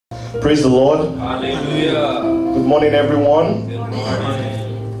Praise the Lord. Hallelujah. Good morning, everyone. Good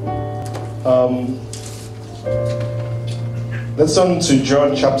morning. Let's turn to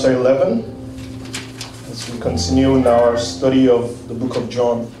John chapter 11 as we continue in our study of the book of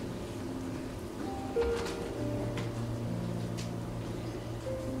John.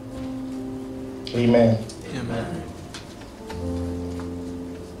 Amen. Amen.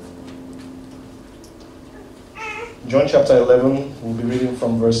 John chapter 11, we'll be reading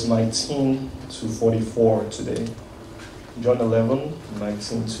from verse 19 to 44 today. John 11,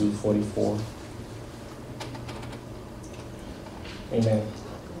 19 to 44. Amen.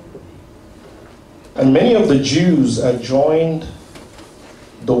 And many of the Jews had joined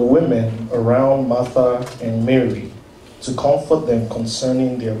the women around Martha and Mary to comfort them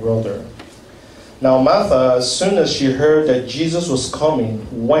concerning their brother. Now Martha, as soon as she heard that Jesus was coming,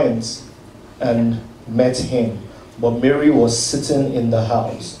 went and met him. But Mary was sitting in the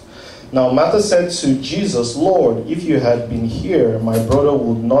house. Now Martha said to Jesus, "Lord, if you had been here, my brother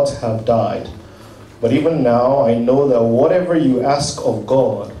would not have died. But even now I know that whatever you ask of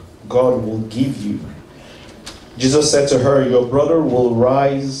God, God will give you." Jesus said to her, "Your brother will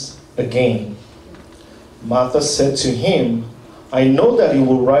rise again." Martha said to him, "I know that he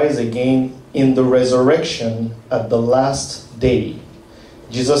will rise again in the resurrection at the last day."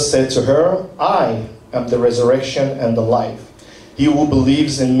 Jesus said to her, "I am the resurrection and the life. He who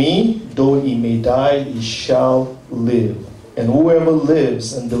believes in me, though he may die, he shall live. And whoever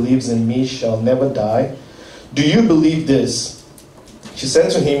lives and believes in me shall never die. Do you believe this?" She said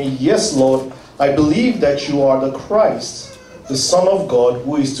to him, "Yes, Lord, I believe that you are the Christ, the Son of God,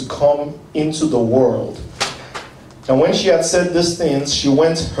 who is to come into the world." And when she had said these things, she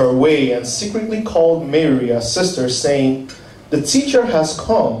went her way and secretly called Mary, her sister, saying, "The teacher has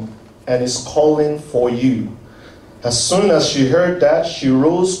come and is calling for you." As soon as she heard that, she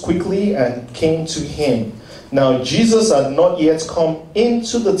rose quickly and came to him. Now Jesus had not yet come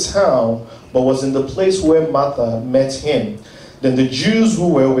into the town, but was in the place where Martha met him. Then the Jews who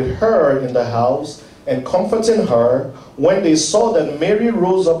were with her in the house and comforting her, when they saw that Mary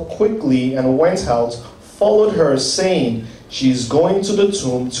rose up quickly and went out, followed her, saying, "She is going to the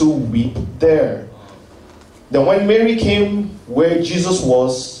tomb to weep there." Then when Mary came where Jesus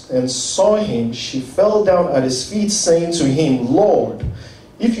was and saw him, she fell down at his feet, saying to him, "Lord,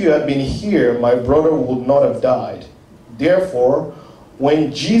 if you had been here, my brother would not have died." Therefore,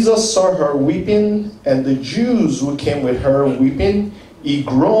 when Jesus saw her weeping, and the Jews who came with her weeping, he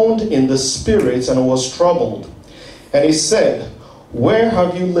groaned in the spirit and was troubled. And he said, "Where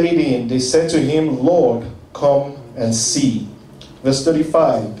have you laid him?" They said to him, "Lord, come and see." Verse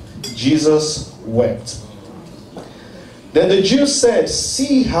 35, Jesus wept. Then the Jews said,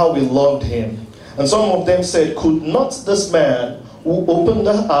 "See how we loved him." And some of them said, "Could not this man who opened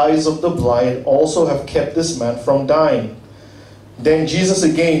the eyes of the blind also have kept this man from dying?" Then Jesus,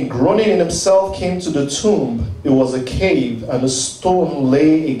 again groaning in himself, came to the tomb. It was a cave, and a stone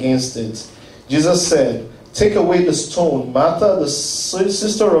lay against it. Jesus said, "Take away the stone." Martha, the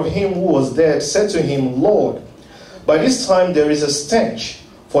sister of him who was dead, said to him, "Lord, by this time there is a stench,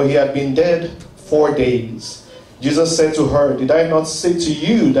 for he had been dead 4 days." Jesus said to her, "Did I not say to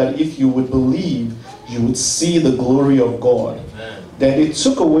you that if you would believe, you would see the glory of God?" Amen. Then they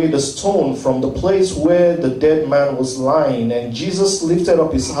took away the stone from the place where the dead man was lying, and Jesus lifted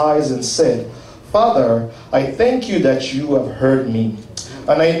up his eyes and said, "Father, I thank you that you have heard me,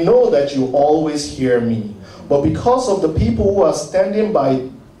 and I know that you always hear me. But because of the people who are standing by,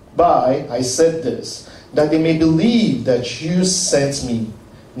 I said this, that they may believe that you sent me."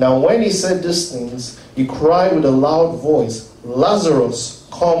 Now when he said these things, he cried with a loud voice, "Lazarus,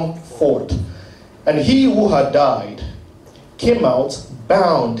 come forth." And he who had died came out,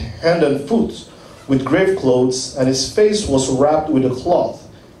 bound hand and foot with grave clothes, and his face was wrapped with a cloth.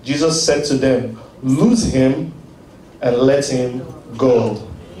 Jesus said to them, "Loose him and let him go."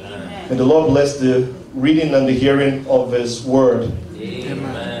 Amen. And the Lord bless the reading and the hearing of his word.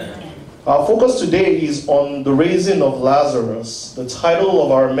 Amen. Our focus today is on the raising of Lazarus. The title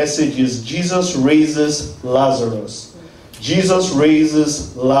of our message is Jesus Raises Lazarus. Jesus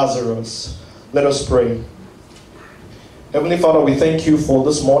raises Lazarus. Let us pray. Heavenly Father, we thank you for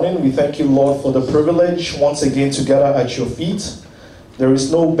this morning. We thank you, Lord, for the privilege once again to gather at your feet. There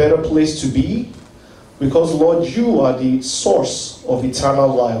is no better place to be because, Lord, you are the source of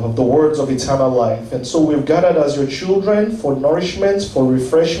eternal life, of the words of eternal life. And so we've gathered as your children for nourishment, for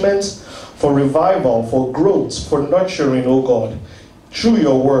refreshment, for revival, for growth, for nurturing, oh God, through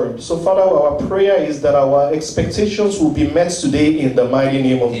your word. So, Father, our prayer is that our expectations will be met today in the mighty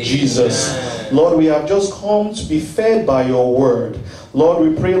name of Jesus. Lord, we have just come to be fed by your word. Lord,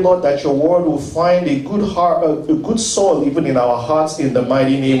 we pray, Lord, that your word will find a good heart, a good soil even in our hearts in the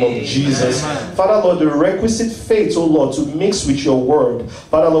mighty name of Jesus. Father, Lord, the requisite faith, oh Lord, to mix with your word.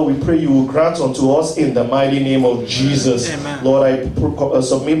 Father, Lord, we pray you will grant unto us in the mighty name of Jesus. Lord, I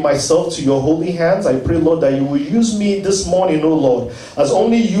submit myself to your holy hands. I pray, Lord, that you will use me this morning, oh Lord, as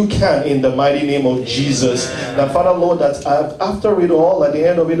only you can in the mighty name of Jesus. Now, Father, Lord, that after it all, at the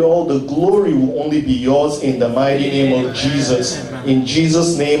end of it all, the glory will only be yours in the mighty name of Jesus. In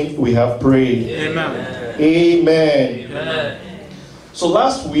Jesus' name we have prayed. Amen. Amen. Amen. So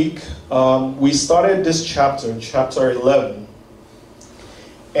last week, we started this chapter 11.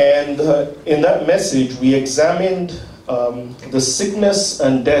 And in that message, we examined the sickness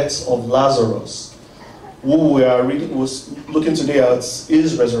and death of Lazarus, who we are was looking today at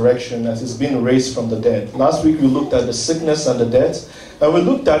his resurrection as he's been raised from the dead. Last week, we looked at the sickness and the death, and we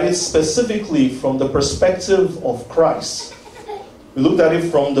looked at it specifically from the perspective of Christ. We looked at it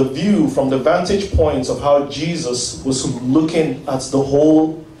from the view, from the vantage points of how Jesus was looking at the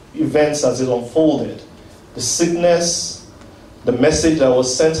whole events as it unfolded. The sickness, the message that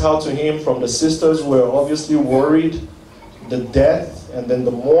was sent out to him from the sisters who were obviously worried, the death, and then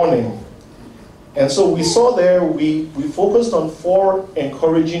the mourning. And so we saw there, we focused on 4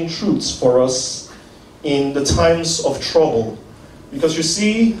 encouraging truths for us in the times of trouble. Because you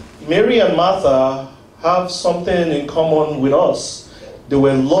see, Mary and Martha have something in common with us. They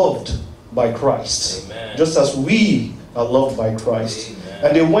were loved by Christ. Amen. Just as we are loved by Christ. Amen.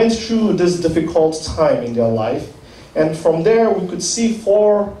 And they went through this difficult time in their life. And from there we could see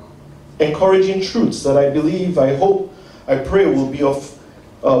 4 encouraging truths that I believe, I hope, I pray will be of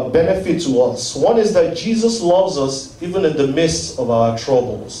benefit to us. One is that Jesus loves us even in the midst of our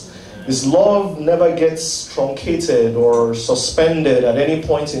troubles. His love never gets truncated or suspended at any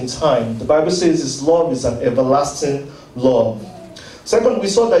point in time. The Bible says his love is an everlasting love. Second, we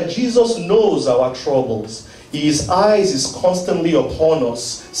saw that Jesus knows our troubles. His eyes is constantly upon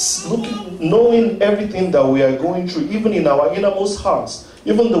us, knowing everything that we are going through, even in our innermost hearts,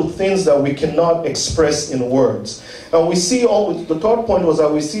 even the things that we cannot express in words. And we see the third point was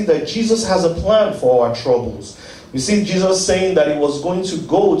that we see that Jesus has a plan for our troubles. We see Jesus saying that he was going to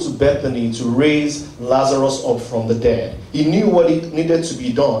go to Bethany to raise Lazarus up from the dead. He knew what needed to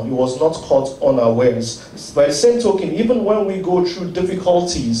be done. He was not caught unawares. By the same token, even when we go through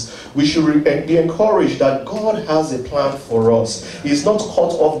difficulties, we should be encouraged that God has a plan for us. He's not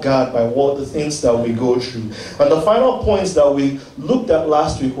caught off guard by all the things that we go through. And the final points that we looked at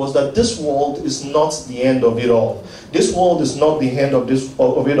last week was that this world is not the end of it all. This world is not the end of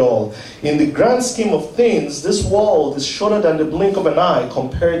it all. In the grand scheme of things, this world is shorter than the blink of an eye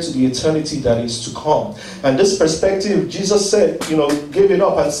compared to the eternity that is to come. And this perspective, Jesus said, gave it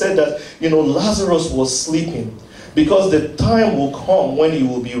up and said that, Lazarus was sleeping. Because the time will come when he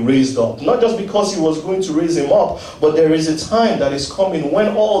will be raised up. Not just because he was going to raise him up, but there is a time that is coming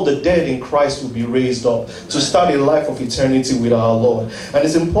when all the dead in Christ will be raised up to start a life of eternity with our Lord. And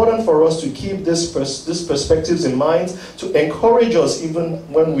it's important for us to keep these perspectives in mind to encourage us even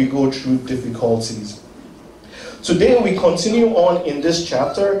when we go through difficulties. Today we continue on in this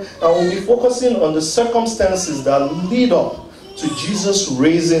chapter and we'll be focusing on the circumstances that lead up to Jesus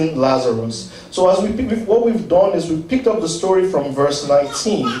raising Lazarus. So what we've done is we picked up the story from verse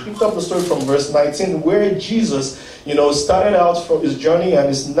 19. We picked up the story from verse 19 where Jesus, started out from his journey and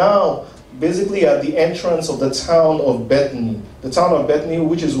is now basically at the entrance of the town of Bethany. The town of Bethany,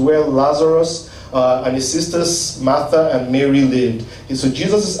 which is where Lazarus and his sisters Martha and Mary lived. So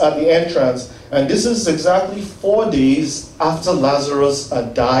Jesus is at the entrance, and this is exactly 4 days after Lazarus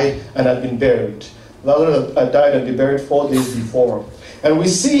had died and had been buried. Lazarus had died and been buried 4 days before. And we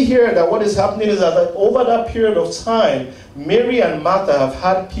see here that what is happening is that over that period of time, Mary and Martha have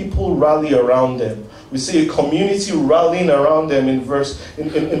had people rally around them. We see a community rallying around them in verse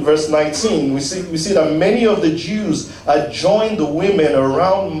 19. We see that many of the Jews had joined the women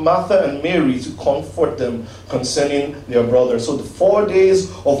around Martha and Mary to comfort them concerning their brother. So the 4 days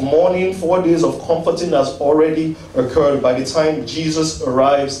of mourning, 4 days of comforting has already occurred by the time Jesus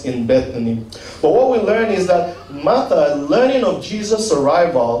arrives in Bethany. But what we learn is that Martha, learning of Jesus'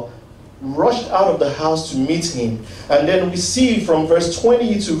 arrival, rushed out of the house to meet him. And then we see from verse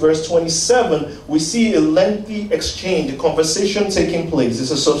 20 to verse 27, we see a lengthy exchange, a conversation taking place.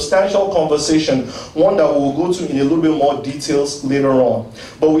 It's a substantial conversation, one that we'll go to in a little bit more details later on.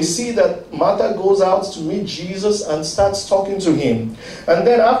 But we see that Martha goes out to meet Jesus and starts talking to him. And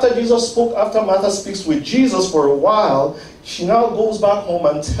then after Martha speaks with Jesus for a while, she now goes back home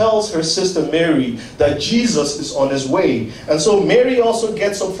and tells her sister Mary that Jesus is on his way. And so Mary also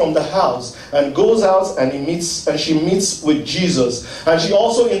gets up from the house and goes out and she meets with Jesus. And she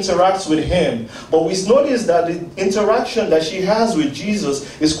also interacts with him. But we notice that the interaction that she has with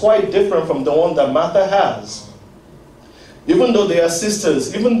Jesus is quite different from the one that Martha has. Even though they are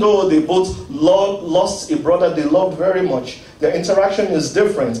sisters, even though they both lost a brother they loved very much, their interaction is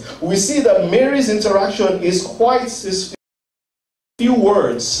different. We see that Mary's interaction is few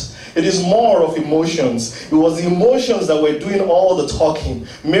words. It is more of emotions. It was the emotions that were doing all the talking.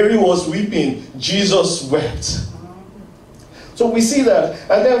 Mary was weeping. Jesus wept. So we see that.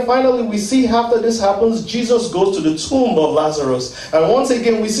 And then finally we see after this happens, Jesus goes to the tomb of Lazarus. And once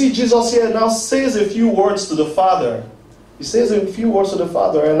again we see Jesus here now says a few words to the Father. He says a few words to the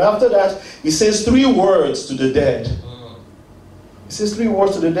Father. And after that he says 3 words to the dead. He says 3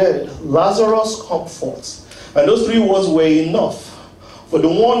 words to the dead. Lazarus, come forth. And those 3 words were enough for the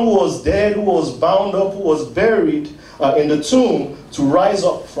one who was dead, who was bound up, who was buried in the tomb to rise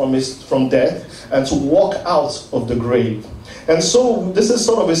up from death and to walk out of the grave. And so this is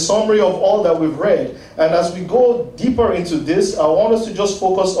sort of a summary of all that we've read. And as we go deeper into this, I want us to just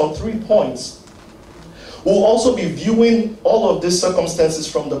focus on 3 points. We'll also be viewing all of these circumstances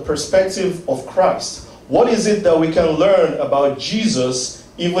from the perspective of Christ. What is it that we can learn about Jesus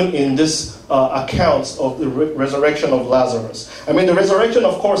even in this account of the resurrection of Lazarus? I mean, the resurrection,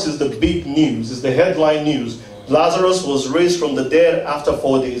 of course, is the big news, is the headline news. Lazarus was raised from the dead after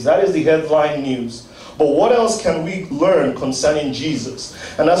 4 days. That is the headline news. But what else can we learn concerning Jesus?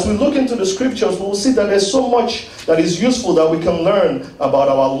 And as we look into the scriptures, we'll see that there's so much that is useful that we can learn about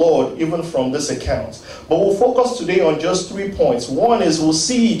our Lord, even from this account. But we'll focus today on just 3 points. One is we'll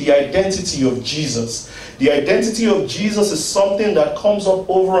see the identity of Jesus. The identity of Jesus is something that comes up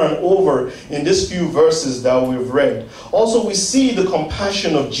over and over in these few verses that we've read. Also, we see the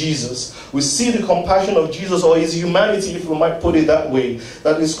compassion of Jesus. We see the compassion of Jesus, or his humanity, if we might put it that way,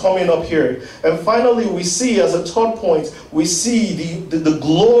 that is coming up here. And finally, we see, as a third point, we see the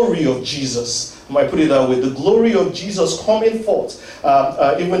glory of Jesus. I might put it that way, the glory of Jesus coming forth,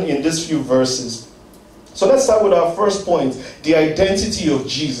 even in these few verses. So let's start with our first point, the identity of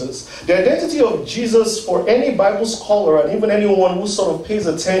Jesus. The identity of Jesus, for any Bible scholar and even anyone who sort of pays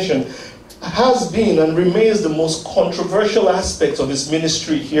attention, has been and remains the most controversial aspect of his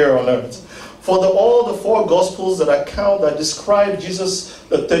ministry here on earth. For all the 4 Gospels that describe Jesus'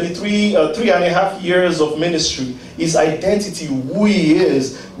 3.5 years of ministry, his identity, who he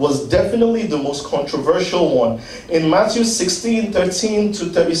is, was definitely the most controversial one. In Matthew 16:13 to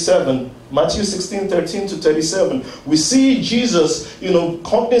 37, we see Jesus,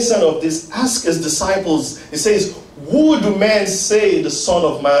 cognizant of this, ask his disciples, he says, "Who do men say the Son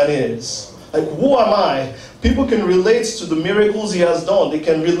of Man is?" Like, who am I? People can relate to the miracles he has done. They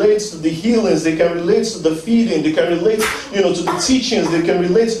can relate to the healings. They can relate to the feeding. They can relate, to the teachings. They can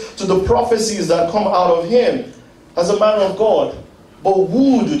relate to the prophecies that come out of him as a man of God. But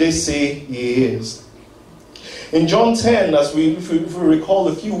who do they say he is? In John 10, if we recall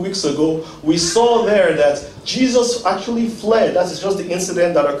a few weeks ago, we saw there that Jesus actually fled. That is just the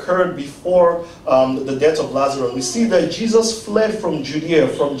incident that occurred before the death of Lazarus. We see that Jesus fled from Judea,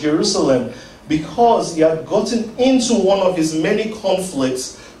 from Jerusalem, because he had gotten into one of his many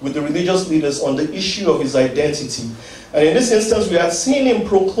conflicts with the religious leaders on the issue of his identity. And in this instance, we had seen him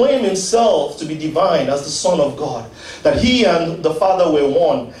proclaim himself to be divine as the Son of God, that he and the Father were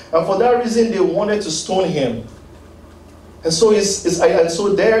one. And for that reason, they wanted to stone him. And so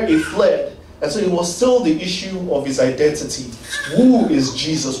there he fled. And so it was still the issue of his identity. Who is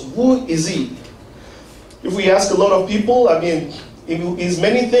Jesus? Who is he? If we ask a lot of people, he is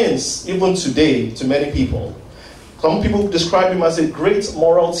many things, even today, to many people. Some people describe him as a great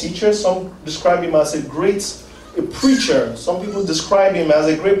moral teacher. Some describe him as a preacher. Some people describe him as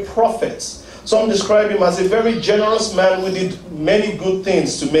a great prophet. Some describe him as a very generous man who did many good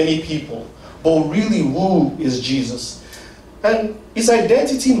things to many people. But really, who is Jesus? And his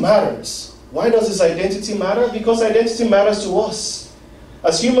identity matters. Why does his identity matter? Because identity matters to us.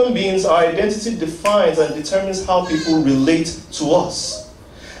 As human beings, our identity defines and determines how people relate to us.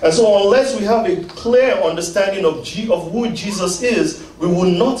 And so unless we have a clear understanding of who Jesus is, we will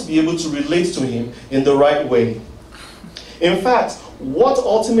not be able to relate to him in the right way. In fact, what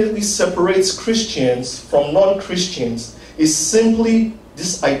ultimately separates Christians from non-Christians is simply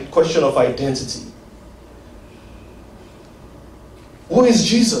this question of identity. Who is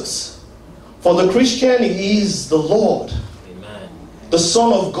Jesus? For the Christian, he is the Lord, Amen. The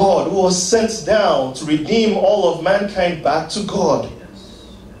Son of God, who was sent down to redeem all of mankind back to God.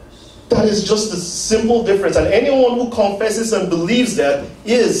 That is just a simple difference. And anyone who confesses and believes that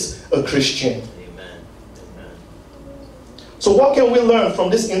is a Christian. Amen. Amen. So what can we learn from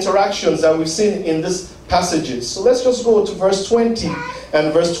these interactions that we've seen in these passages? So let's just go to verse 20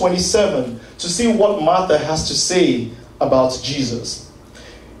 and verse 27 to see what Martha has to say about Jesus.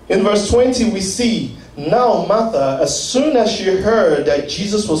 In verse 20 we see, now Martha, as soon as she heard that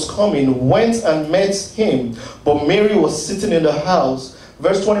Jesus was coming, went and met him, but Mary was sitting in the house.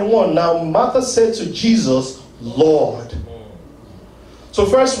 Verse 21, now Martha said to Jesus, Lord. So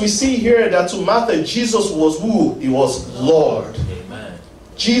first we see here that to Martha, Jesus was who? He was Lord. Amen.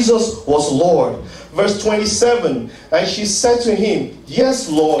 Jesus was Lord. Verse 27, and she said to him, yes,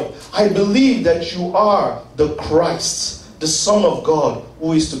 Lord, I believe that you are the Christ, the Son of God,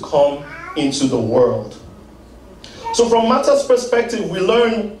 who is to come into the world. So from Martha's perspective, we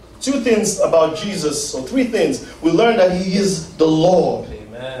learn two things about Jesus, or three things. We learn that he is the Lord.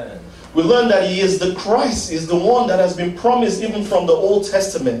 Amen. We learn that he is the Christ, he is the one that has been promised even from the Old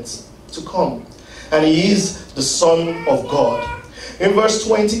Testament to come. And he is the Son of God. In verse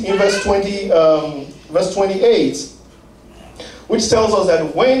 28, which tells us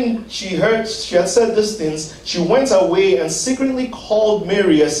that when she had said these things, she went away and secretly called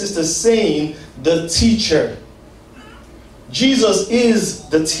Mary, her sister, saying, the teacher. Jesus is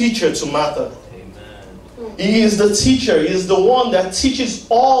the teacher to Martha. Amen. He is the teacher. He is the one that teaches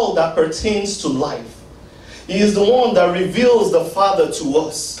all that pertains to life. He is the one that reveals the Father to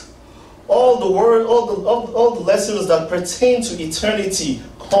us. All the lessons that pertain to eternity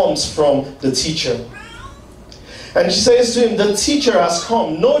comes from the teacher. And she says to him, the teacher has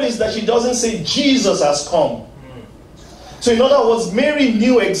come. Notice that she doesn't say Jesus has come. So in other words, Mary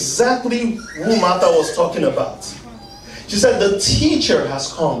knew exactly who Martha was talking about. She said, the teacher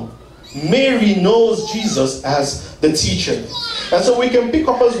has come. Mary knows Jesus as the teacher. And so we can pick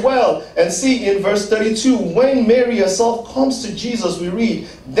up as well and see in verse 32, when Mary herself comes to Jesus, we read,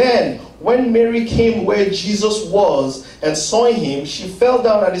 then when Mary came where Jesus was and saw him, she fell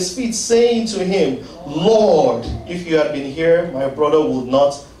down at his feet, saying to him, Lord, if you had been here, my brother would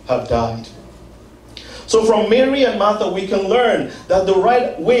not have died. So from Mary and Martha, we can learn that the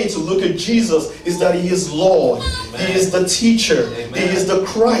right way to look at Jesus is that he is Lord. Amen. He is the teacher. Amen. He is the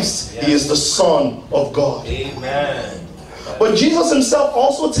Christ. Yes. He is the Son of God. Amen. But Jesus himself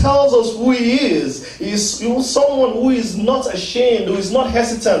also tells us who he is. He is someone who is not ashamed, who is not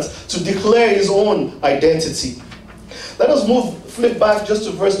hesitant to declare his own identity. Let us flip back just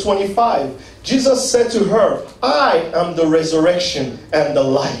to verse 25. Jesus said to her, I am the resurrection and the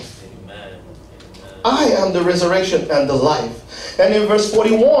life. I am the resurrection and the life. And in verse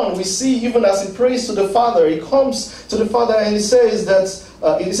 41, we see even as he prays to the Father, he comes to the Father and he says that,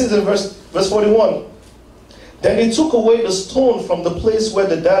 he says in verse 41, then he took away the stone from the place where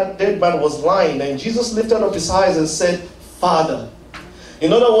the dead man was lying. And Jesus lifted up his eyes and said, Father.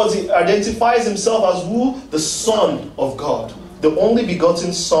 In other words, he identifies himself as who? The Son of God. The only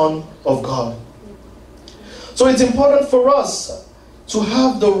begotten Son of God. So it's important for us to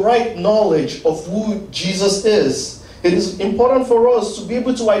have the right knowledge of who Jesus is. It is important for us to be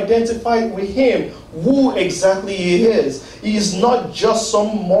able to identify with him who exactly he is. He is not just some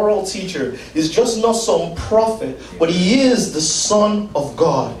moral teacher. He's just not some prophet, but he is the Son of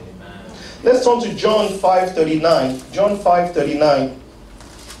God. Let's turn to John 5:39. John 5:39.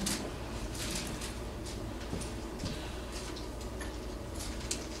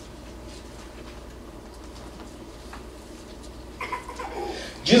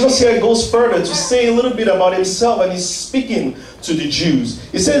 Jesus here goes further to say a little bit about himself, and he's speaking to the Jews.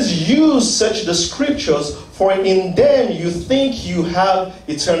 He says, you search the scriptures, for in them you think you have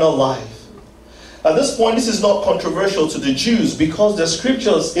eternal life. At this point, this is not controversial to the Jews, because the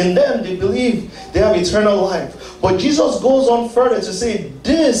scriptures, in them, they believe they have eternal life. But Jesus goes on further to say,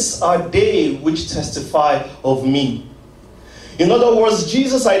 these are they which testify of me. In other words,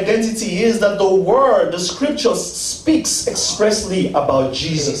 Jesus' identity is that the Word, the Scripture, speaks expressly about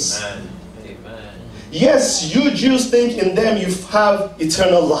Jesus. Amen. Amen. Yes, you Jews think in them you have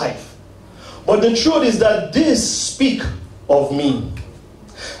eternal life. But the truth is that these speak of me.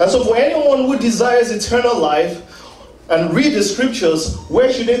 And so for anyone who desires eternal life and read the Scriptures,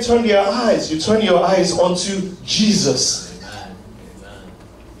 where should they turn their eyes? You turn your eyes onto Jesus. Amen. Amen.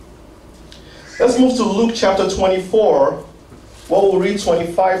 Let's move to Luke chapter 24. Well, we'll read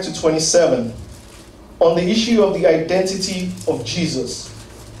 25 to 27 on the issue of the identity of Jesus.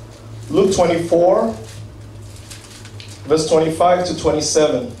 Luke 24, verse 25 to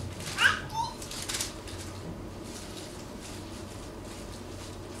 27.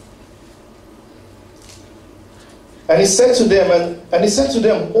 And he said to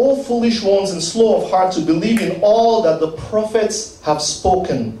them, O foolish ones and slow of heart to believe in all that the prophets have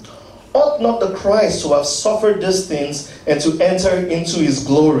spoken. Ought not the Christ to have suffered these things and to enter into his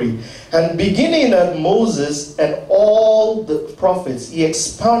glory? And beginning at Moses and all the prophets, he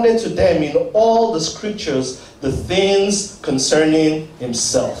expounded to them in all the scriptures the things concerning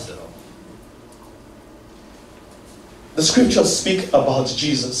himself. The scriptures speak about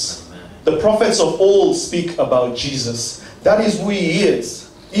Jesus. The prophets of old speak about Jesus. That is who he is.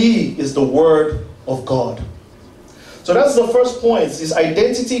 He is the Word of God. So that's the first point. His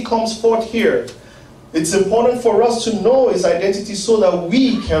identity comes forth here. It's important for us to know his identity so that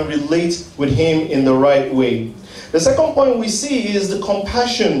we can relate with him in the right way. The second point we see is the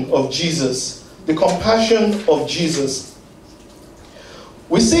compassion of Jesus. The compassion of Jesus.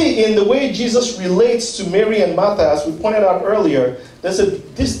 We see in the way Jesus relates to Mary and Martha, as we pointed out earlier, there's a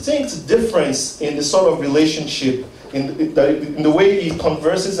distinct difference in the sort of relationship, in the way he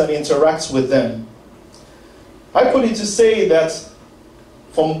converses and interacts with them. I put it to say that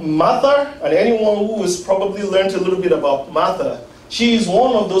for Martha, and anyone who has probably learned a little bit about Martha, she is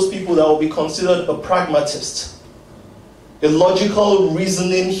one of those people that will be considered a pragmatist, a logical,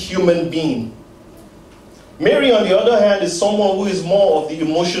 reasoning human being. Mary, on the other hand, is someone who is more of the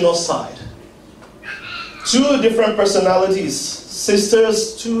emotional side. Two different personalities,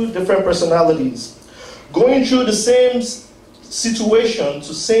 sisters, two different personalities, going through the same situation,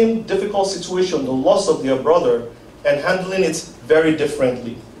 same difficult situation, the loss of their brother, and handling it very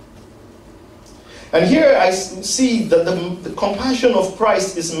differently. And here I see that the compassion of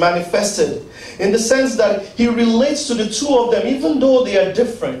Christ is manifested in the sense that he relates to the two of them, even though they are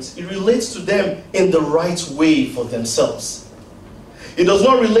different, he relates to them in the right way for themselves. He does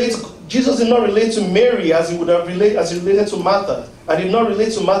not relate, Jesus did not relate to Mary as he related to Martha. And did not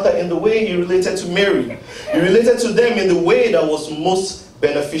relate to Martha in the way he related to Mary. He related to them in the way that was most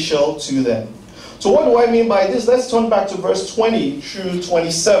beneficial to them. So what do I mean by this? Let's turn back to verse 20 through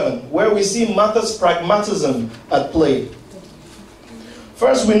 27, where we see Martha's pragmatism at play.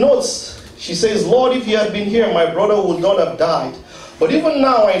 First we note, she says, Lord, if you had been here, my brother would not have died. But even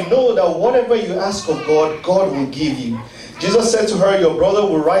now I know that whatever you ask of God, God will give you. Jesus said to her, your brother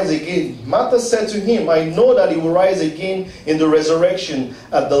will rise again. Martha said to him, I know that he will rise again in the resurrection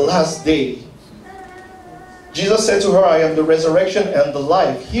at the last day. Jesus said to her, I am the resurrection and the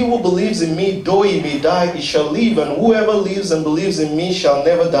life. He who believes in me, though he may die, he shall live. And whoever lives and believes in me shall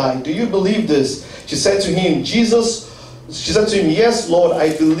never die. Do you believe this? She said to him, yes, Lord,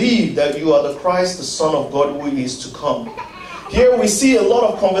 I believe that you are the Christ, the Son of God, who is to come. Here we see a lot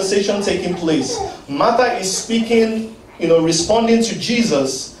of conversation taking place. Martha is speaking, responding to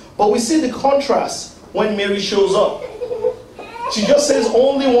Jesus. But we see the contrast when Mary shows up. She just says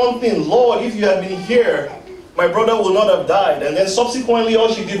only one thing, Lord, if you had been here, my brother will not have died. And then subsequently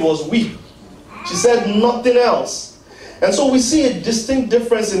all she did was weep. She said nothing else. And so we see a distinct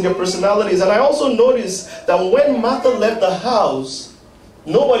difference in their personalities. And I also noticed that when Martha left the house,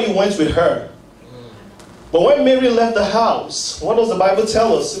 nobody went with her. But when Mary left the house, what does the Bible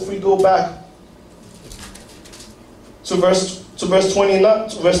tell us? If we go back to verse 29,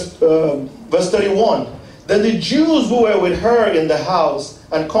 verse 31. Then the Jews who were with her in the house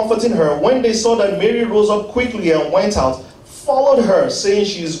and comforting her, when they saw that Mary rose up quickly and went out, followed her, saying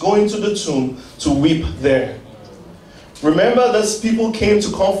she is going to the tomb to weep there. Remember, these people came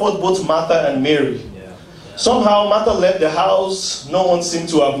to comfort both Martha and Mary. Somehow Martha left the house, no one seemed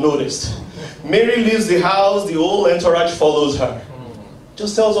to have noticed. Mary leaves the house, the whole entourage follows her.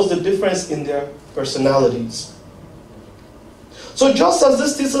 Just tells us the difference in their personalities. So just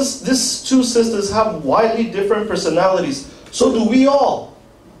as these two sisters have widely different personalities, so do we all.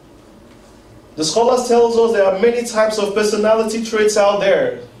 The scholars tells us there are many types of personality traits out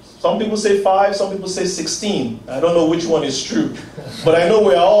there. Some people say 5, some people say 16. I don't know which one is true. But I know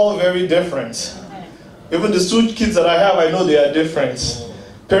we're all very different. Even the 2 kids that I have, I know they are different.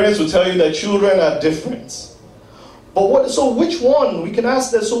 Parents will tell you that children are different. But so which one, we can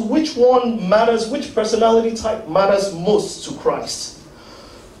ask that, so which one matters, which personality type matters most to Christ?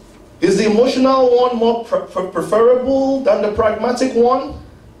 Is the emotional one more preferable than the pragmatic one?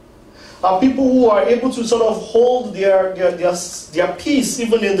 Are people who are able to sort of hold their peace,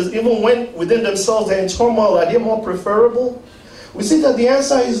 even when within themselves they're in turmoil, are they more preferable? We see that the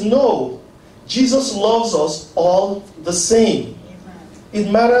answer is no. Jesus loves us all the same.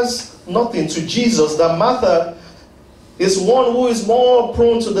 It matters nothing to Jesus that Martha is one who is more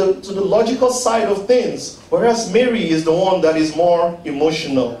prone to the logical side of things, whereas Mary is the one that is more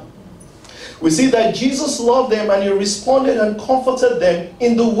emotional. We see that Jesus loved them and he responded and comforted them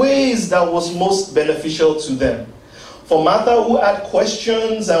in the ways that was most beneficial to them. For Martha, who had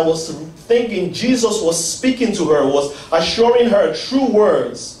questions and was thinking Jesus was speaking to her, was assuring her true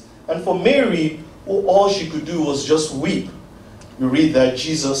words. And for Mary, who all she could do was just weep. We read that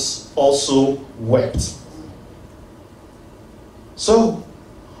Jesus also wept. So,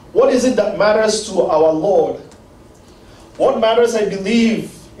 what is it that matters to our Lord? What matters, I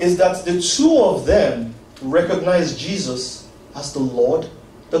believe, is that the two of them recognize Jesus as the Lord,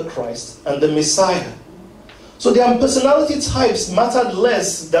 the Christ, and the Messiah. So their personality types mattered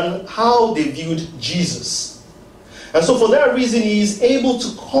less than how they viewed Jesus. And so for that reason, he is able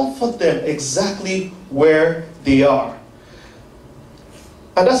to comfort them exactly where they are.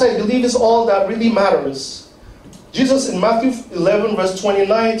 And that's, I believe, is all that really matters. Jesus in Matthew 11, verse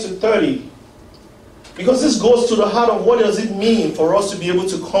 29 to 30, because this goes to the heart of what does it mean for us to be able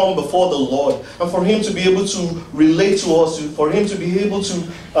to come before the Lord, and for him to be able to relate to us, for him to be able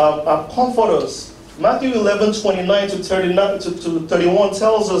to comfort us. Matthew 11, 29 to 31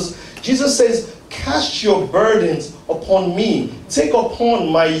 tells us, Jesus says, "Cast your burdens upon me. Take upon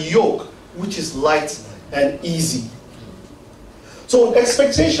my yoke, which is light and easy." So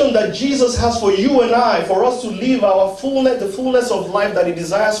expectation that Jesus has for you and I, for us to live our fullness, the fullness of life that he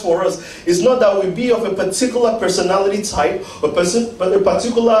desires for us, is not that we be of a particular personality type, but a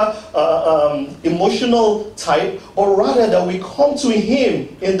particular emotional type, but rather that we come to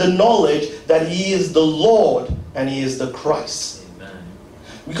him in the knowledge that he is the Lord and he is the Christ. Amen.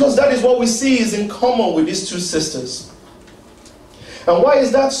 Because that is what we see is in common with these two sisters. And why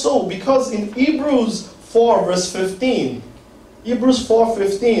is that so? Because in Hebrews 4 verse 15, Hebrews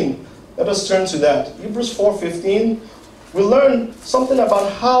 4:15, let us turn to that. Hebrews 4:15, we learn something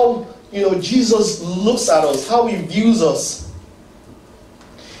about how, Jesus looks at us, how he views us.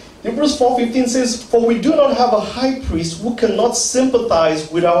 Hebrews 4:15 says, "For we do not have a high priest who cannot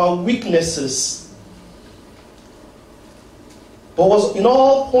sympathize with our weaknesses, but was in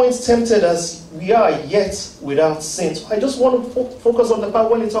all points tempted as we are, yet without sin." So I just want to focus on the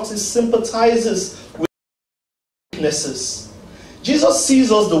part when he talks, he sympathizes with weaknesses. Jesus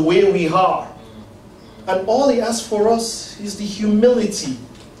sees us the way we are. And all he asks for us is the humility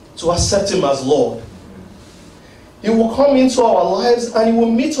to accept him as Lord. He will come into our lives and he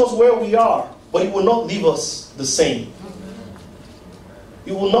will meet us where we are, but he will not leave us the same.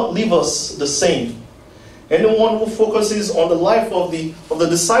 He will not leave us the same. Anyone who focuses on the life of the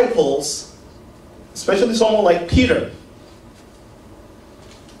disciples, especially someone like Peter,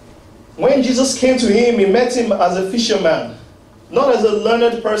 when Jesus came to him, he met him as a fisherman. Not as a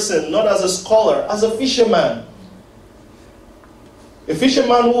learned person, not as a scholar, as a fisherman. A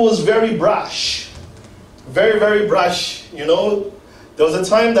fisherman who was very brash. Very, very brash. There was a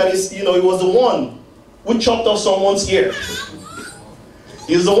time that he was the one who chopped off someone's ear.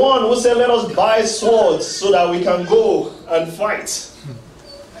 He's the one who said, "Let us buy swords so that we can go and fight."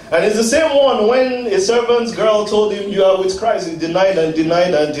 And it's the same one when a servant's girl told him, "You are with Christ," he denied and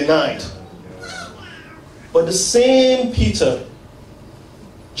denied and denied. But the same Peter,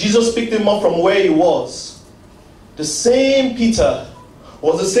 Jesus picked him up from where he was. The same Peter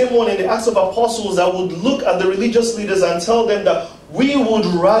was the same one in the Acts of Apostles that would look at the religious leaders and tell them that we would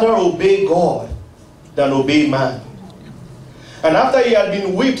rather obey God than obey man. And after he had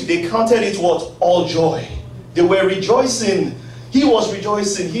been whipped, they counted it what? All joy. They were rejoicing. He was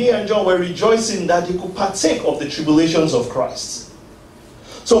rejoicing. He and John were rejoicing that they could partake of the tribulations of Christ.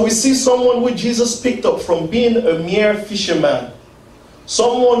 So we see someone who Jesus picked up from being a mere fisherman.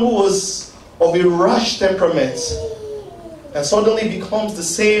 Someone who was of a rash temperament and suddenly becomes the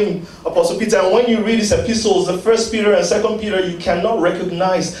same Apostle Peter. And when you read his epistles, the 1 Peter and 2 Peter, you cannot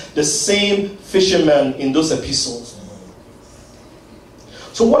recognize the same fisherman in those epistles.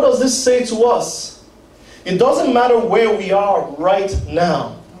 So what does this say to us? It doesn't matter where we are right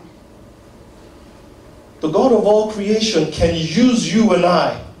now. The God of all creation can use you and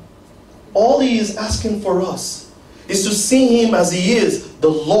I. All he is asking for us is to see him as he is, the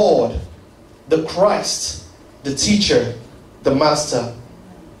Lord, the Christ, the teacher, the master.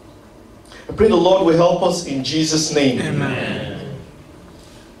 I pray the Lord will help us in Jesus' name. Amen.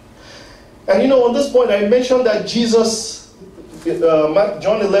 And on this point, I mentioned that Jesus,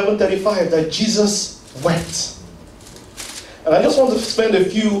 John 11:35, that Jesus wept. And I just want to spend a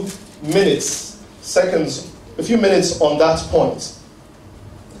few minutes on that point.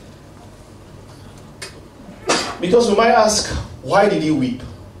 Because we might ask, why did he weep?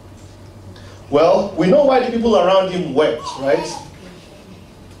 Well, we know why the people around him wept, right?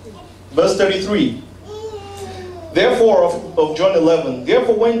 Verse 33. Therefore, of John 11,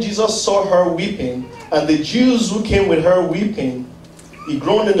 therefore when Jesus saw her weeping, and the Jews who came with her weeping, he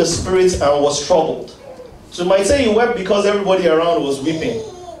groaned in the spirit and was troubled. So you might say he wept because everybody around was weeping.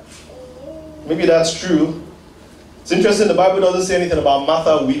 Maybe that's true. It's interesting, the Bible doesn't say anything about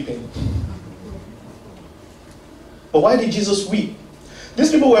Martha weeping. But why did Jesus weep?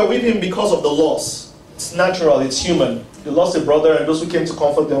 These people were weeping because of the loss. It's natural, it's human. They lost a brother, and those who came to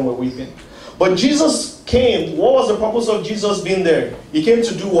comfort them were weeping. But Jesus came. What was the purpose of Jesus being there? He came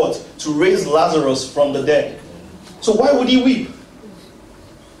to do what? To raise Lazarus from the dead. So why would he weep?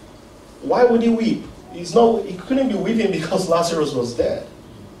 Why would he weep? He couldn't be weeping because Lazarus was dead.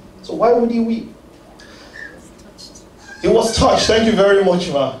 So why would he weep? He was touched. Thank you very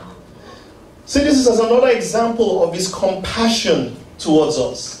much, Ma. See, this is as another example of his compassion towards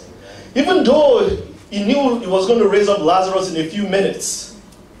us. Even though he knew he was going to raise up Lazarus in a few minutes,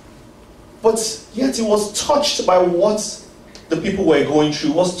 but yet he was touched by what the people were going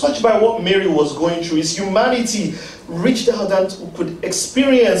through, was touched by what Mary was going through. His humanity reached out and could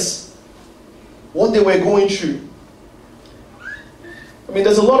experience what they were going through. I mean,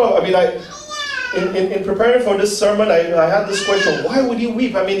 there's a lot of, in preparing for this sermon, I had this question, why would he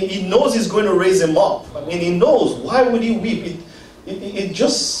weep? I mean, he knows he's going to raise him up. I mean, he knows. Why would he weep?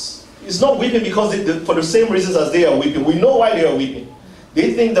 It's not weeping because for the same reasons as they are weeping. We know why they are weeping.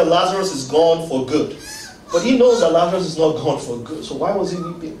 They think that Lazarus is gone for good. But he knows that Lazarus is not gone for good. So why was he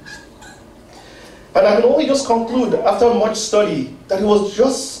weeping? And I can only just conclude, after much study, that it was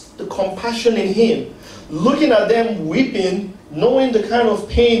just the compassion in him, looking at them weeping, knowing the kind of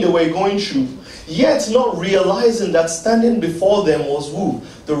pain they were going through, yet not realizing that standing before them was who?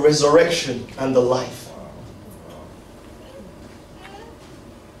 The resurrection and the life.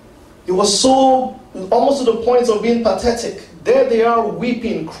 It was so, almost to the point of being pathetic. There they are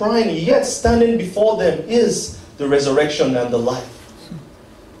weeping, crying, yet standing before them is the resurrection and the life.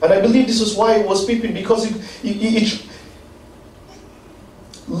 And I believe this is why he was weeping, because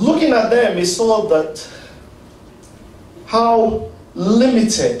looking at them, he saw that how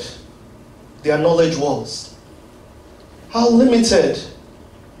limited their knowledge was. How limited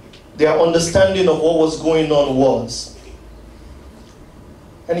their understanding of what was going on was.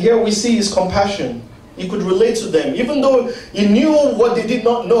 And here we see his compassion. He could relate to them, even though he knew what they did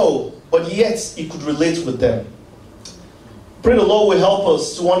not know, but yet he could relate with them. Pray the Lord will help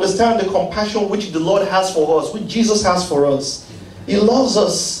us to understand the compassion which the Lord has for us, which Jesus has for us. He loves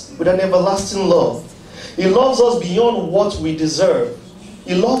us with an everlasting love. He loves us beyond what we deserve.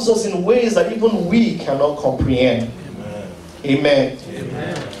 He loves us in ways that even we cannot comprehend. Amen.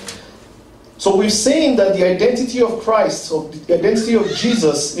 Amen. So we've seen that the identity of Christ, or the identity of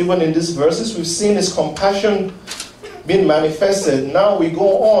Jesus, even in these verses, we've seen his compassion being manifested. Now we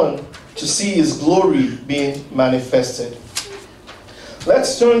go on to see his glory being manifested.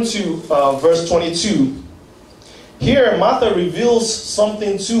 Let's turn to verse 22. Here, Martha reveals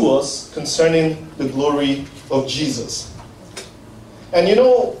something to us concerning the glory of Jesus. And you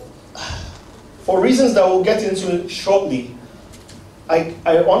know, for reasons that we'll get into shortly, I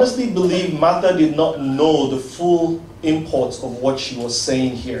honestly believe Martha did not know the full import of what she was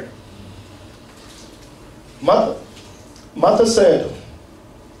saying here. Martha said,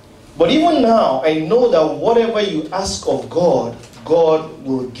 "But even now, I know that whatever you ask of God, God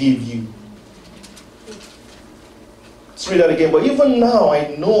will give you." Let's read that again. "But even now,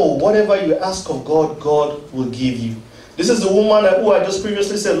 I know whatever you ask of God, God will give you." This is the woman who I just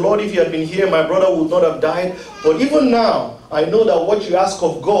previously said, "Lord, if you had been here, my brother would not have died. But even now, I know that what you ask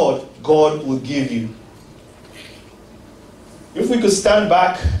of God, God will give you." If we could stand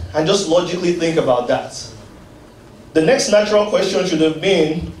back and just logically think about that, the next natural question should have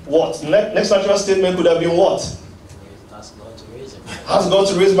been what? Next natural statement could have been what? Ask God to raise him. Ask God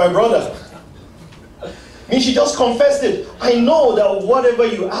to raise my brother. I mean, she just confessed it. I know that whatever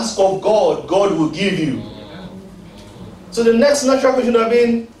you ask of God, God will give you. So the next natural question would have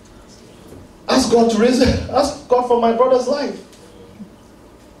been, ask God for my brother's life.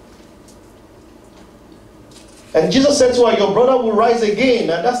 And Jesus said to her, "Your brother will rise again."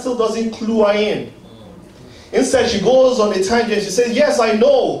 And that still doesn't clue her in. Instead, she goes on a tangent. She says, "Yes, I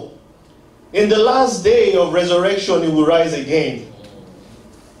know. In the last day of resurrection, he will rise again."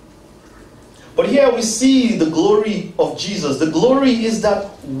 But here we see the glory of Jesus. The glory is that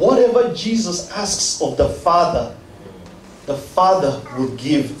whatever Jesus asks of the Father will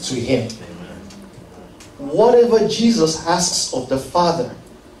give to him. Whatever Jesus asks of the Father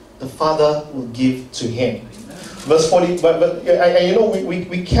will give to him. Verse 40, but you know,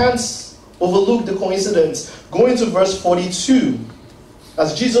 we can't overlook the coincidence. Going to verse 42,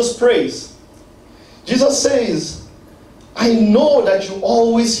 as Jesus prays, Jesus says, "I know that you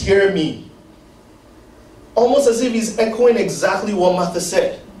always hear me." Almost as if he's echoing exactly what Martha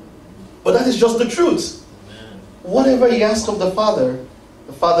said. But that is just the truth. whatever he asks of the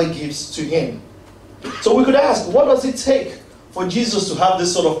Father gives to him. So we could ask, what does it take for Jesus to have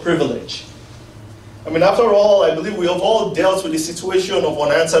this sort of privilege? I mean, after all, I believe we have all dealt with the situation of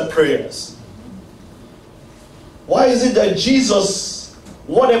unanswered prayers. Why is it that Jesus,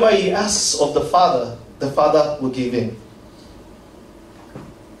 whatever he asks of the Father will give him?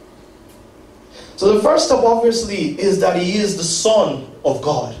 So the first step, obviously, is that he is the Son of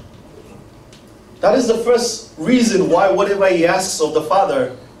God. That is the first reason why whatever he asks of the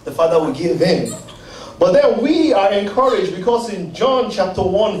Father will give him. But then we are encouraged because in John chapter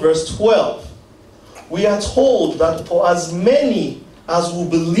 1 verse 12, we are told that for as many as will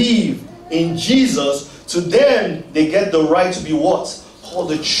believe in Jesus, to them they get the right to be what? Called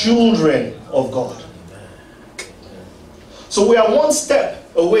the children of God. So we are one step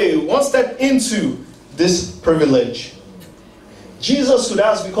away, one step into this privilege. Jesus could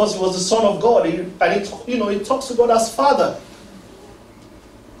ask because he was the Son of God, and he talks to God as Father.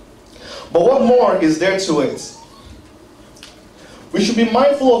 But what more is there to it? We should be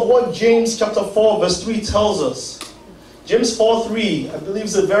mindful of what James chapter 4 verse 3 tells us. James 4:3, I believe,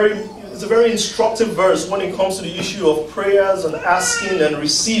 is a very instructive verse when it comes to the issue of prayers and asking and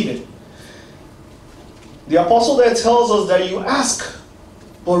receiving. The apostle there tells us that you ask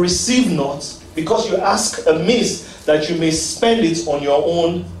but receive not, because you ask amiss, that you may spend it on your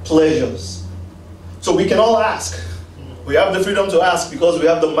own pleasures. So we can all ask. We have the freedom to ask because we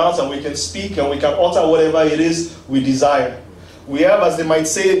have the mouth and we can speak and we can utter whatever it is we desire. We have, as they might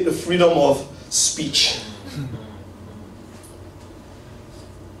say, the freedom of speech.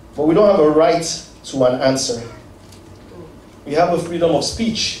 But we don't have a right to an answer. We have a freedom of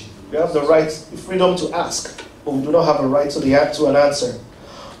speech. We have the freedom to ask, but we do not have a right to an answer.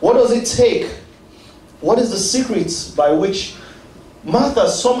 What does it take? What is the secret by which Martha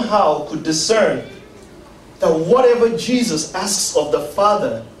somehow could discern that whatever Jesus asks of the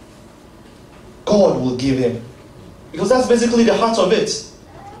Father, God will give him? Because that's basically the heart of it.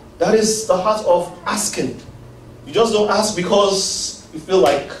 That is the heart of asking. You just don't ask because you feel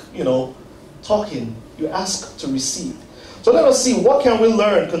like, talking. You ask to receive. So let us see, what can we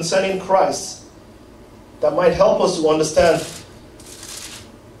learn concerning Christ that might help us to understand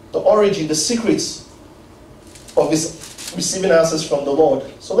the origin, the secrets of his receiving answers from the Lord.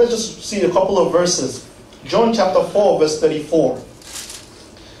 So let's just see a couple of verses. John chapter 4 verse 34.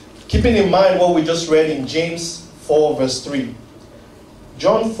 Keeping in mind what we just read in James 4 verse 3.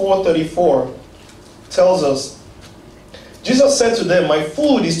 John 4:34 tells us, Jesus said to them, my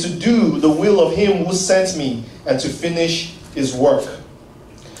food is to do the will of him who sent me and to finish his work.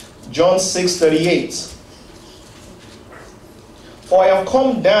 John 6:38. For I have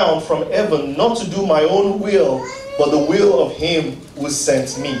come down from heaven not to do my own will, but the will of him who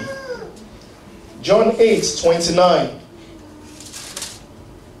sent me. John 8:29.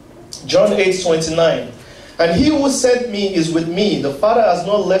 John 8:29. And he who sent me is with me. The Father has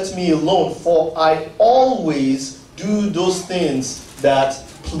not left me alone, for I always do those things that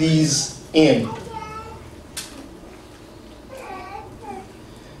please him.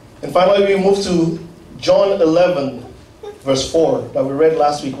 And finally, we move to John 11, verse 4, that we read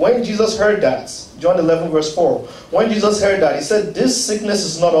last week. When Jesus heard that, John 11, verse 4, when Jesus heard that, he said, this sickness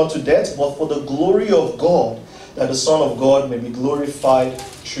is not unto death, but for the glory of God, that the Son of God may be glorified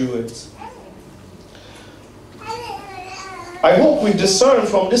through it. I hope we discern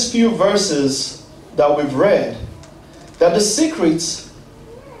from these few verses that we've read that the secret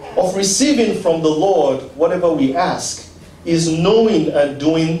of receiving from the Lord whatever we ask is knowing and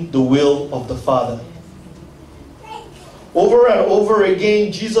doing the will of the Father. Over and over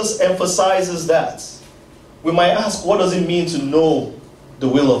again, Jesus emphasizes that. We might ask, what does it mean to know the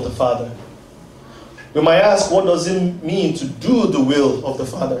will of the Father? We might ask, what does it mean to do the will of the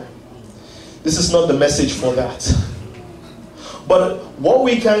Father? This is not the message for that. But what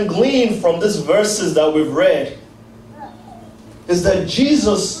we can glean from these verses that we've read is that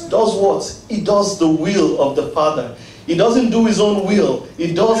Jesus does what? He does the will of the Father. He doesn't do his own will.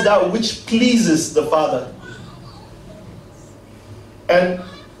 He does that which pleases the Father. And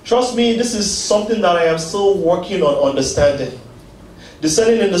trust me, this is something that I am still working on understanding.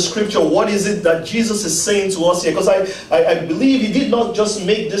 Discerning in the scripture, what is it that Jesus is saying to us here? Because I believe he did not just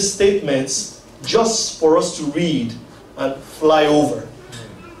make these statements just for us to read and fly over.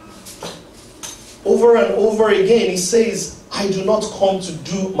 Over and over again, he says, I do not come to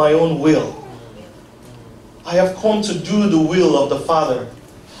do my own will. I have come to do the will of the Father.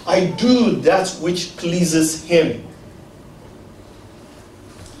 I do that which pleases him.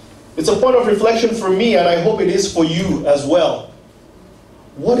 It's a point of reflection for me, and I hope it is for you as well.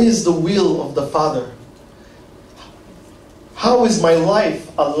 What is the will of the Father? How is my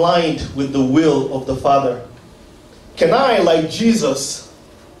life aligned with the will of the Father? Can I, like Jesus,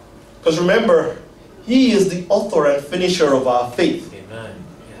 because remember, He is the author and finisher of our faith. Amen.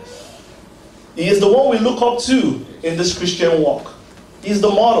 Yes. He is the one we look up to in this Christian walk. He's the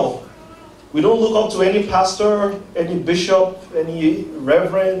model. We don't look up to any pastor, any bishop, any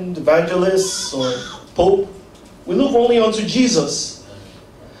reverend, evangelist, or pope. We look only unto Jesus.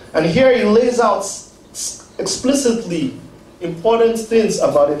 And here He lays out explicitly important things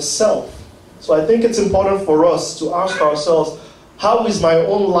about Himself. So I think it's important for us to ask ourselves, how is my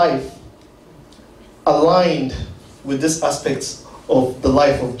own life aligned with this aspect of the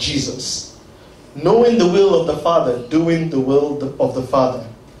life of Jesus? Knowing the will of the Father, doing the will of the Father.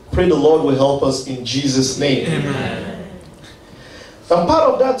 Pray the Lord will help us in Jesus' name. Amen. And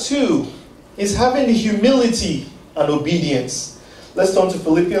part of that too is having the humility and obedience. Let's turn to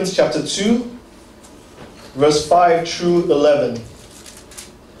Philippians chapter 2, verse 5 through 11.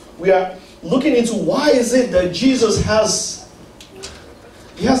 We are looking into why is it that Jesus has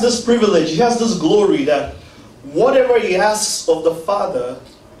this privilege, He has this glory that whatever He asks of the Father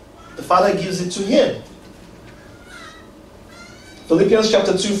gives it to Him. Philippians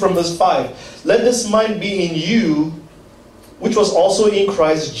chapter 2 from verse 5. Let this mind be in you, which was also in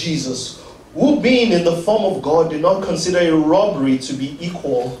Christ Jesus, who being in the form of God did not consider it robbery to be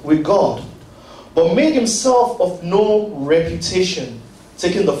equal with God, but made Himself of no reputation,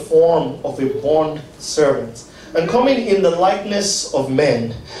 taking the form of a bond servant, and coming in the likeness of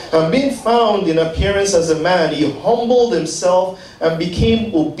men, and being found in appearance as a man, He humbled Himself and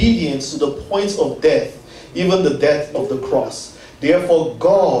became obedient to the point of death, even the death of the cross. Therefore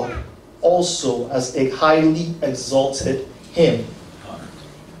God also has highly exalted Him.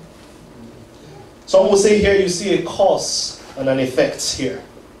 Some will say here you see a cause and an effect here.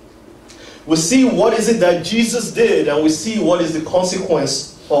 We see what is it that Jesus did, and we see what is the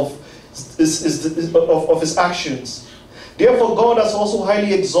consequence of His actions. Therefore God has also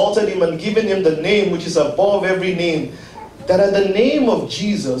highly exalted Him and given Him the name which is above every name, that at the name of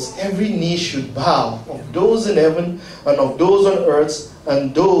Jesus every knee should bow, of those in heaven and of those on earth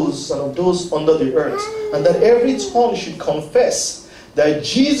and of those under the earth, and that every tongue should confess that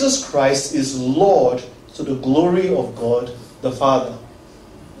Jesus Christ is Lord, to the glory of God the Father.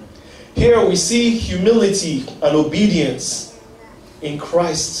 Here we see humility and obedience in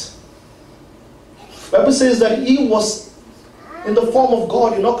Christ. The Bible says that He was in the form of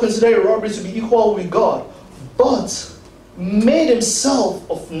God, did not consider it robbery to be equal with God, but made Himself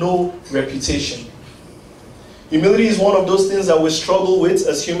of no reputation. Humility is one of those things that we struggle with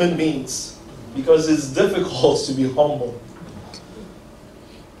as human beings, because it's difficult to be humble.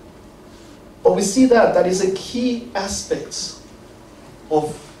 But we see that is a key aspect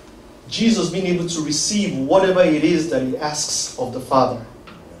of Jesus being able to receive whatever it is that He asks of the Father.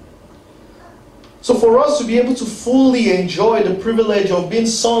 So for us to be able to fully enjoy the privilege of being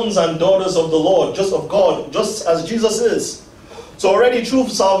sons and daughters of the Lord, just of God, just as Jesus is. So already through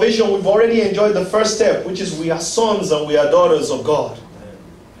salvation, we've already enjoyed the first step, which is we are sons and we are daughters of God.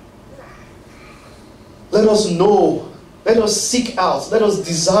 Let us know, let us seek out, let us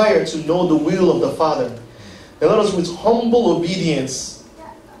desire to know the will of the Father. And let us with humble obedience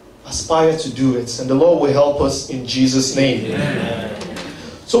aspire to do it. And the Lord will help us in Jesus' name. Amen.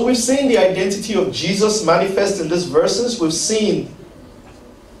 So we've seen the identity of Jesus manifest in these verses. We've seen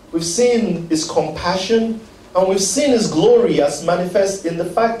His compassion, and we've seen His glory as manifest in the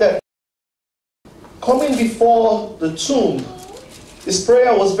fact that coming before the tomb, His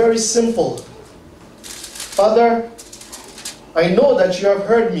prayer was very simple. Father, I know that You have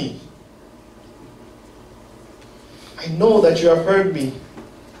heard me. I know that You have heard me,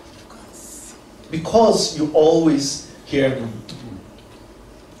 because You always hear me.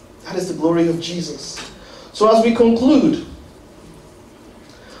 That is the glory of Jesus. So as we conclude,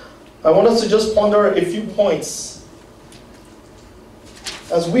 I want us to just ponder a few points.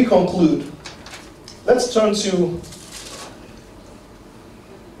 As we conclude, let's turn to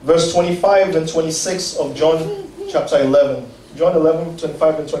verse 25 and 26 of John chapter 11. John 11,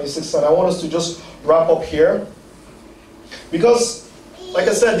 25 and 26. And I want us to just wrap up here. Because, like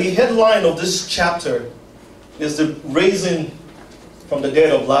I said, the headline of this chapter is the raising from the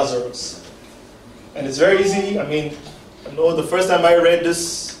dead of Lazarus. And it's very easy. I mean, I know the first time I read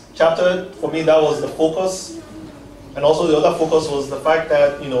this chapter, for me that was the focus. And also the other focus was the fact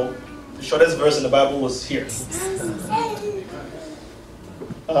that, the shortest verse in the Bible was here.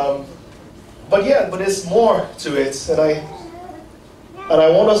 But there's more to it. And I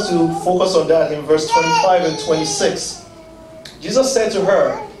want us to focus on that in verse 25 and 26. Jesus said to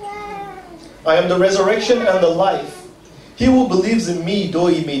her, I am the resurrection and the life. He who believes in me, though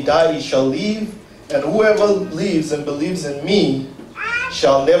he may die, he shall live. And whoever lives and believes in me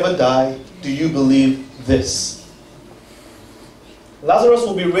shall never die. Do you believe this? Lazarus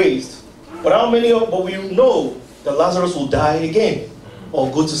will be raised. But we know that Lazarus will die again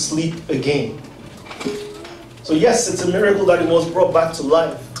or go to sleep again. So yes, it's a miracle that he was brought back to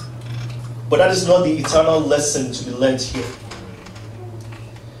life. But that is not the eternal lesson to be learnt here.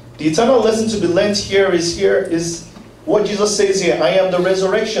 The eternal lesson to be learnt here is what Jesus says here. I am the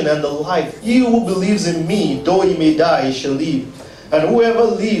resurrection and the life. He who believes in me, though he may die, he shall live. And whoever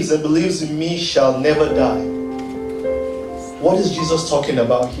lives and believes in me shall never die. What is Jesus talking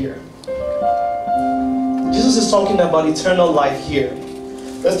about here? Jesus is talking about eternal life here.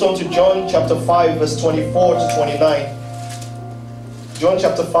 Let's turn to John chapter 5, verse 24 to 29. John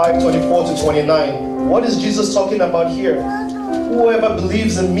chapter 5, 24 to 29. What is Jesus talking about here? Whoever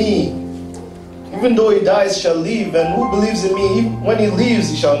believes in me, even though he dies, shall live. And who believes in me, when he lives,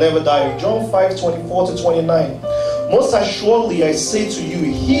 he shall never die. John 5, 24 to 29. Most assuredly I say to you,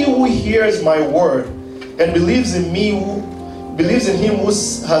 he who hears my word and believes in me, who believes in him who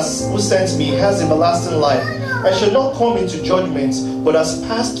sent me, has everlasting life, and shall not come into judgment, but has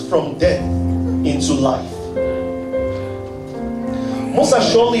passed from death into life. Most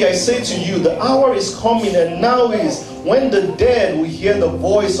assuredly I say to you, the hour is coming, and now is, when the dead will hear the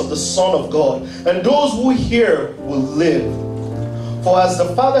voice of the Son of God, and those who hear will live. For as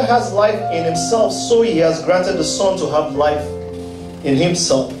the Father has life in himself, so he has granted the Son to have life in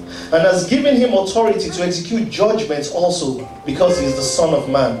himself, and has given him authority to execute judgments also, because he is the Son of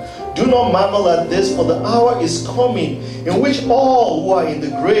Man. Do not marvel at this, for the hour is coming in which all who are in the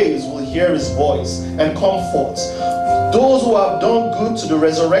graves will hear his voice and come forth. Those who have done good to the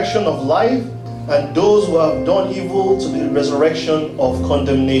resurrection of life, and those who have done evil to the resurrection of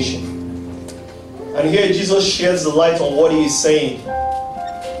condemnation. And here Jesus sheds the light on what he is saying.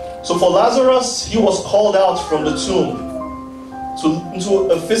 So for Lazarus, he was called out from the tomb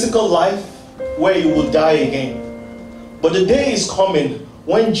into a physical life where he will die again. But the day is coming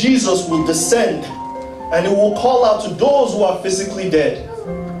when Jesus will descend and he will call out to those who are physically dead,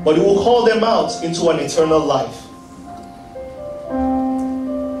 but he will call them out into an eternal life.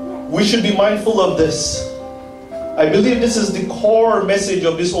 We should be mindful of this. I believe this is the core message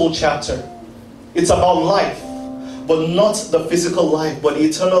of this whole chapter. It's about life, but not the physical life, but the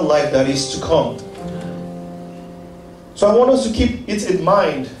eternal life that is to come. So I want us to keep it in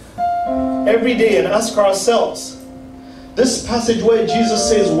mind every day and ask ourselves, this passage where Jesus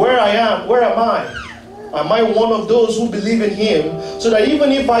says, where am I? Am I one of those who believe in him, so that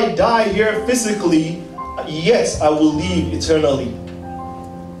even if I die here physically, yet I will live eternally?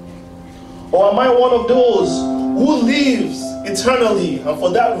 Or am I one of those who lives eternally, and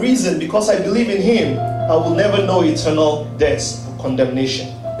for that reason, because I believe in him, I will never know eternal death or condemnation?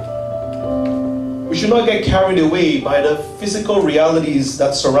 We should not get carried away by the physical realities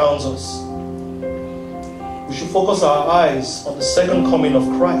that surrounds us. We should focus our eyes on the second coming of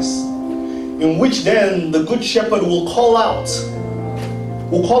Christ, in which then the good shepherd will call out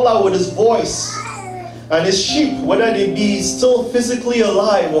with his voice, and his sheep, whether they be still physically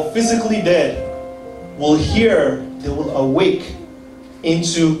alive or physically dead, will hear, they will awake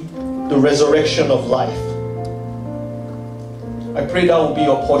into the resurrection of life. I pray that will be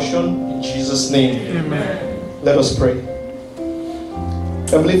your portion in Jesus' name. Amen. Let us pray.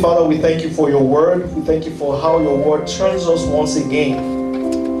 Heavenly Father, we thank you for your word. We thank you for how your word turns us once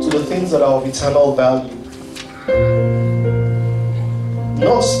again to the things that are of eternal value.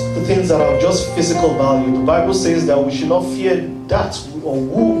 Not the things that are of just physical value. The Bible says that we should not fear that or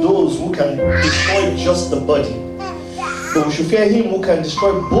those who can destroy just the body, but we should fear him who can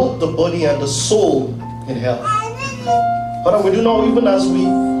destroy both the body and the soul in hell. Father, we do not, even as we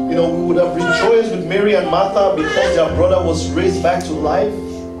would have rejoiced with Mary and Martha because their brother was raised back to life,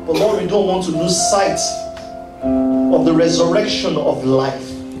 but Lord, we don't want to lose sight of the resurrection of life,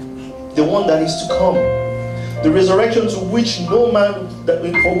 the one that is to come. The resurrection to which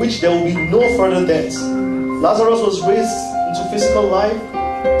for which there will be no further death. Lazarus was raised into physical life,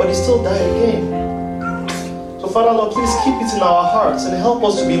 but he still died again. So Father, Lord, please keep it in our hearts and help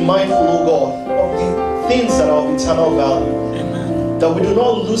us to be mindful, O God, of the things that are of eternal value. Amen. That we do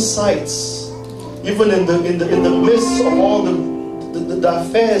not lose sight, even in the midst of all the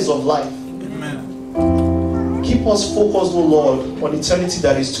affairs of life. Amen. Keep us focused, O Lord, on eternity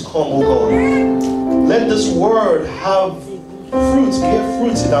that is to come, O God. Let this word have fruit, bear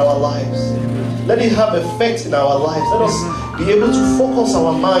fruit in our lives. Let it have effect in our lives. Let us be able to focus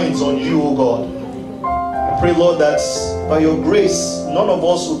our minds on you, O God. I pray, Lord, that by your grace, none of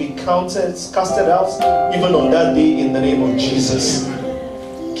us will be casted out, even on that day, in the name of Jesus.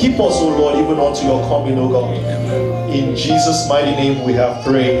 Keep us, O Lord, even unto your coming, O God. In Jesus' mighty name we have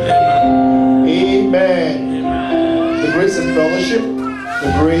prayed. Amen. The grace and fellowship,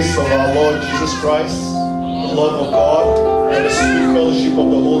 the grace of our Lord Jesus Christ, the love of God, and the sweet fellowship of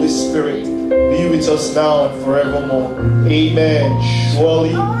the Holy Spirit be with us now and forevermore. Amen.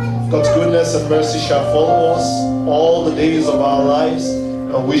 Surely God's goodness and mercy shall follow us all the days of our lives,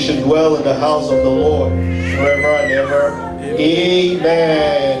 and we shall dwell in the house of the Lord forever and ever.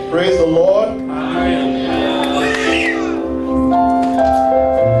 Amen. Praise the Lord.